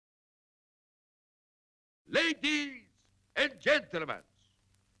ladies and gentlemen,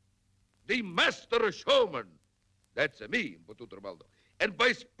 the master showman, that's me, Impotuto Baldo, and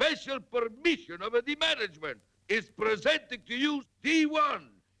by special permission of the management, is presenting to you the one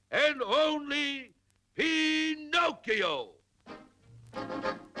and only Pinocchio.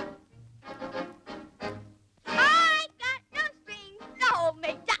 I got no strings to hold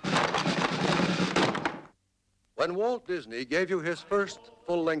me down. When Walt Disney gave you his first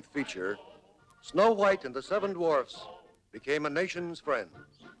full-length feature, Snow White and the Seven Dwarfs became a nation's friend.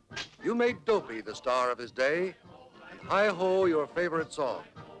 You made Dopey the star of his day, and Hi-Ho your favorite song.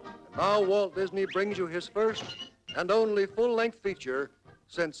 And now Walt Disney brings you his first and only full-length feature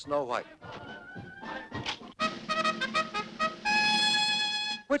since Snow White.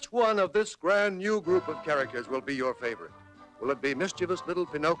 Which one of this grand new group of characters will be your favorite? Will it be mischievous little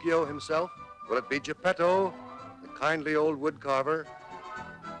Pinocchio himself? Will it be Geppetto, the kindly old woodcarver?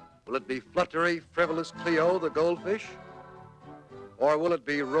 Will it be fluttery, frivolous Cleo, the goldfish? Or will it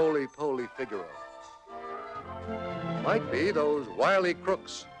be roly-poly Figaro? Might be those wily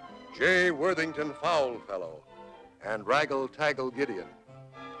crooks, J. Worthington Foulfellow and Raggle-Taggle Gideon.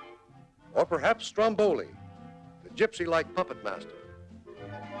 Or perhaps Stromboli, the gypsy-like puppet master.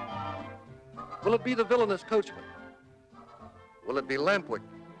 Will it be the villainous coachman? Will it be Lampwick,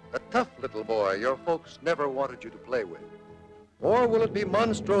 the tough little boy your folks never wanted you to play with? Or will it be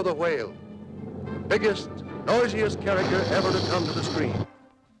Monstro the whale, the biggest, noisiest character ever to come to the screen?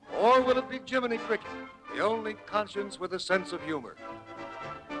 Or will it be Jiminy Cricket, the only conscience with a sense of humor?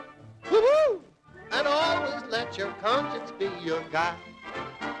 Woo-hoo! And always let your conscience be your guide.